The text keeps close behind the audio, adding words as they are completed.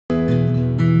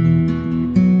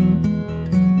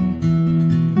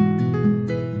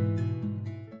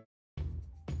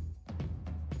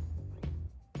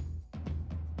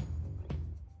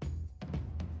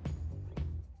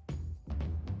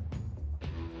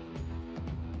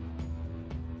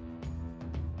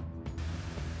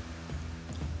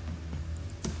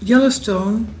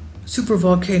Yellowstone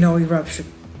Supervolcano eruption.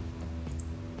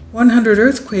 100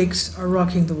 earthquakes are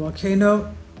rocking the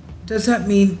volcano. Does that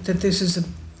mean that this is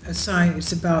a sign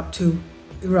it's about to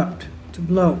erupt, to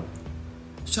blow?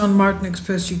 Sean Martin,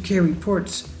 Express UK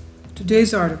reports.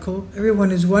 Today's article,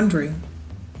 everyone is wondering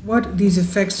what these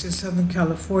effects in Southern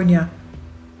California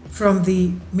from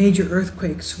the major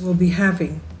earthquakes will be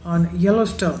having on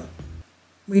Yellowstone.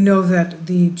 We know that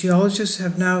the geologists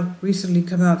have now recently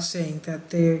come out saying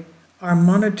that they are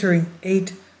monitoring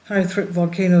 8 high-threat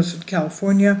volcanoes in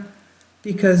California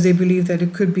because they believe that there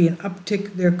could be an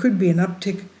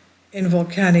uptick in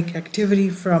volcanic activity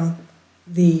from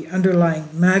the underlying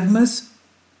magmas.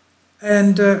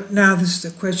 And now this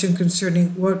is a question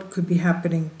concerning what could be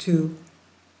happening to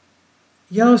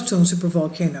Yellowstone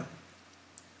supervolcano.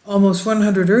 Almost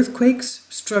 100 earthquakes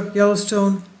struck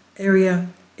Yellowstone area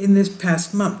in this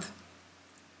past month.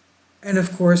 And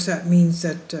of course that means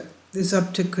that this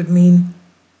uptick could mean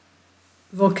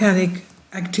volcanic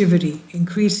activity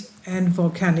increase and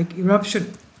volcanic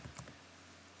eruption.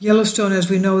 Yellowstone, as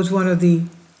we know, is one of the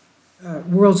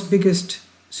world's biggest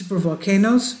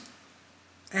supervolcanoes,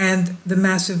 and the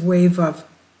massive wave of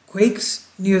quakes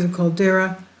near the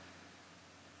caldera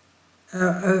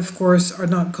of course are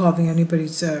not calming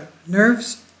anybody's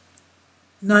nerves.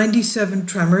 97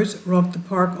 tremors rocked the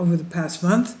park over the past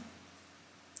month,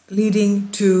 leading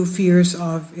to fears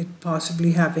of it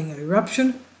possibly having an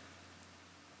eruption.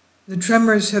 The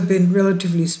tremors have been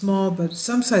relatively small, but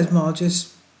some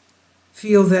seismologists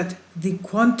feel that the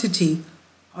quantity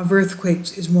of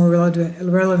earthquakes is more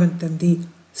relevant than the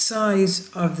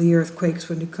size of the earthquakes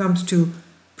when it comes to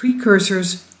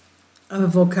precursors of a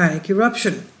volcanic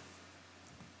eruption.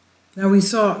 Now, we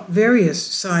saw various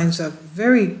signs of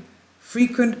very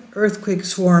frequent earthquake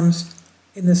swarms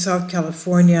in the South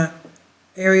California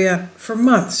area for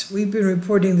months. We've been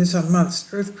reporting this on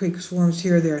months. Earthquake swarms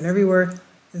here, there, and everywhere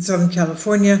in Southern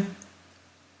California.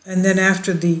 And then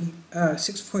after the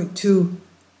 6.2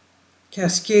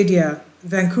 Cascadia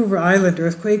Vancouver Island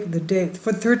earthquake,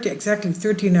 exactly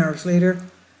 13 hours later,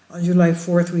 on July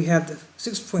 4th, we had the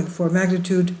 6.4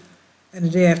 magnitude, and the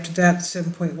day after that,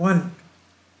 7.1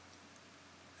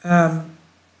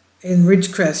 in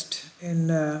Ridgecrest, in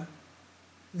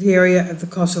the area of the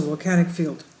Coastal Volcanic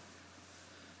Field.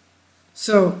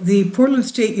 So the Portland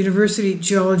State University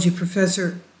geology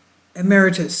professor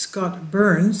emeritus Scott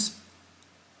Burns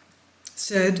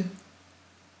said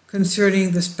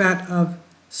concerning the spat of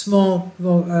small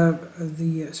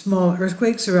earthquakes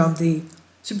around the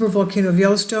supervolcano of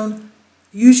Yellowstone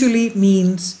usually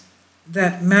means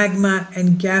that magma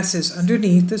and gases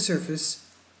underneath the surface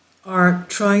are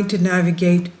trying to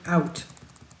navigate out.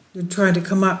 They're trying to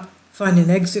come up, find an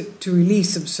exit to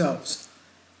release themselves.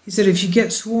 He said if you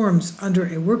get swarms under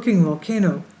a working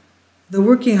volcano, the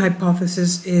working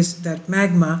hypothesis is that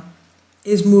magma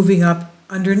is moving up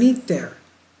underneath there.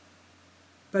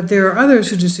 But there are others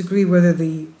who disagree whether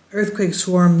the earthquake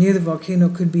swarm near the volcano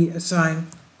could be a sign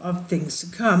of things to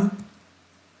come.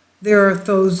 There are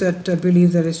those that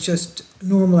believe that it's just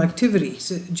normal activity.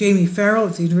 So Jamie Farrell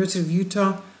at the University of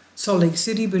Utah, Salt Lake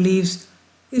City, believes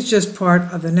it's just part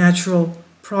of the natural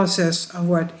process of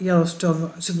what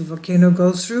Yellowstone supervolcano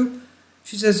goes through.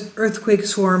 She says earthquake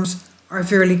swarms are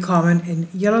fairly common in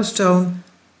Yellowstone.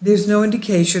 There's no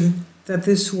indication that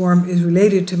this swarm is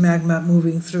related to magma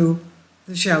moving through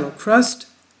the shallow crust,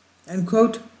 end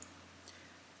quote.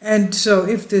 And so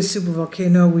if this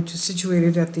supervolcano, which is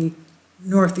situated at the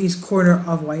northeast corner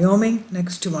of Wyoming,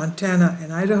 next to Montana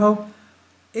and Idaho,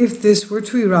 if this were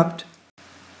to erupt,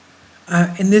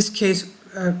 in this case,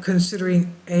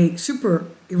 considering a super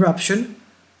eruption,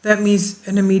 that means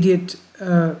an immediate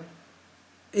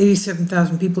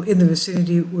 87,000 people in the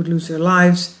vicinity would lose their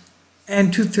lives,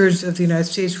 and 2/3 of the United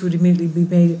States would immediately be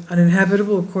made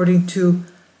uninhabitable, according to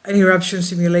an eruption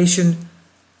simulation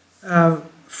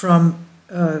from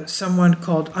someone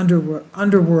called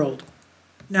Underworld.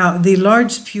 Now, the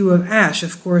large spew of ash,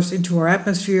 of course, into our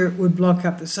atmosphere would block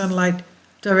out the sunlight,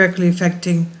 directly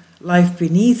affecting life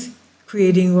beneath,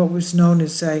 creating what was known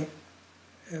as a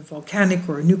volcanic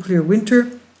or a nuclear winter,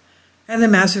 and the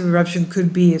massive eruption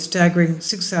could be a staggering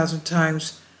 6,000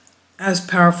 times as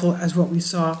powerful as what we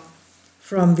saw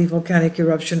from the volcanic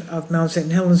eruption of Mount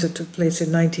St. Helens that took place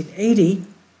in 1980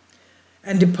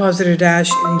 and deposited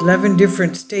ash in 11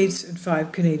 different states and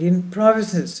 5 Canadian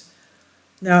provinces.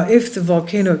 Now, if the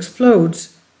volcano explodes,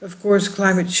 of course,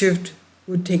 climate shift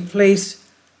would take place,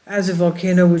 as a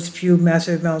volcano would spew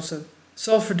massive amounts of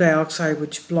sulfur dioxide,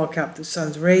 which block out the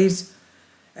sun's rays,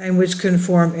 and which can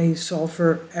form a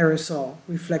sulfur aerosol,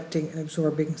 reflecting and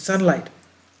absorbing sunlight.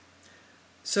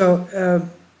 So,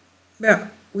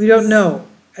 We don't know.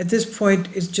 At this point,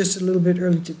 it's just a little bit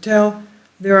early to tell.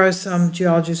 There are some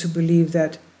geologists who believe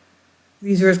that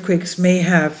these earthquakes may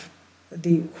have,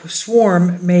 the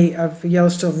swarm of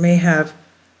Yellowstone may have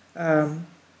an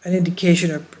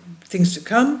indication of things to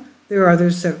come. There are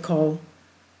others that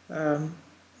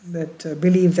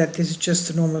believe that this is just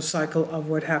the normal cycle of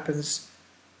what happens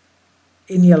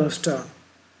in Yellowstone.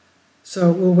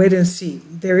 So we'll wait and see.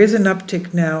 There is an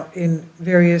uptick now in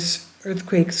various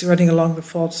earthquakes running along the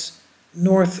faults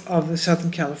north of the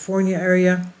Southern California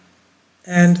area,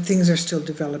 and things are still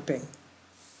developing.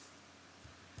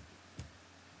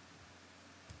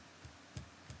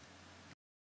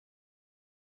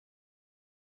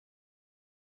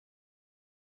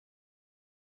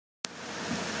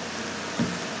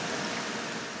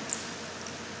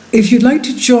 If you'd like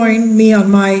to join me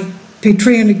on my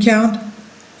Patreon account,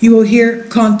 you will hear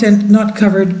content not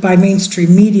covered by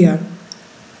mainstream media.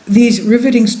 These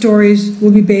riveting stories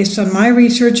will be based on my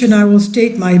research, and I will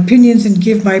state my opinions and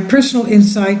give my personal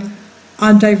insight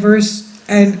on diverse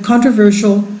and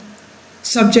controversial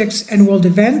subjects and world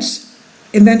events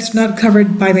not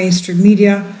covered by mainstream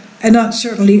media, and not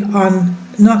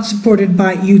supported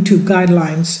by YouTube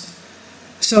guidelines.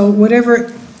 So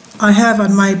whatever I have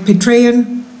on my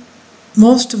Patreon,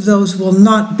 most of those will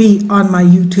not be on my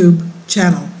YouTube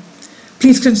channel.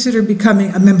 Please consider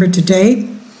becoming a member today.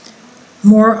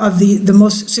 More of the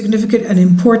most significant and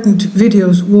important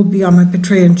videos will be on my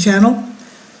Patreon channel.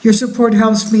 Your support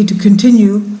helps me to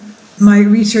continue my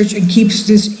research and keeps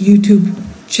this YouTube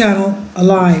channel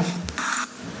alive.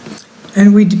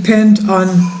 And we depend on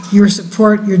your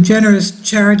support, your generous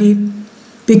charity,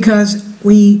 because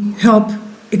we help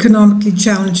economically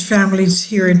challenged families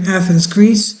here in Athens,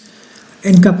 Greece,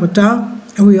 in Kapota,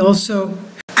 and we also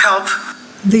help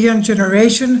the young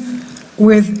generation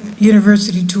with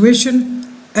university tuition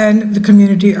and the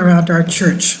community around our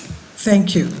church.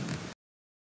 Thank you.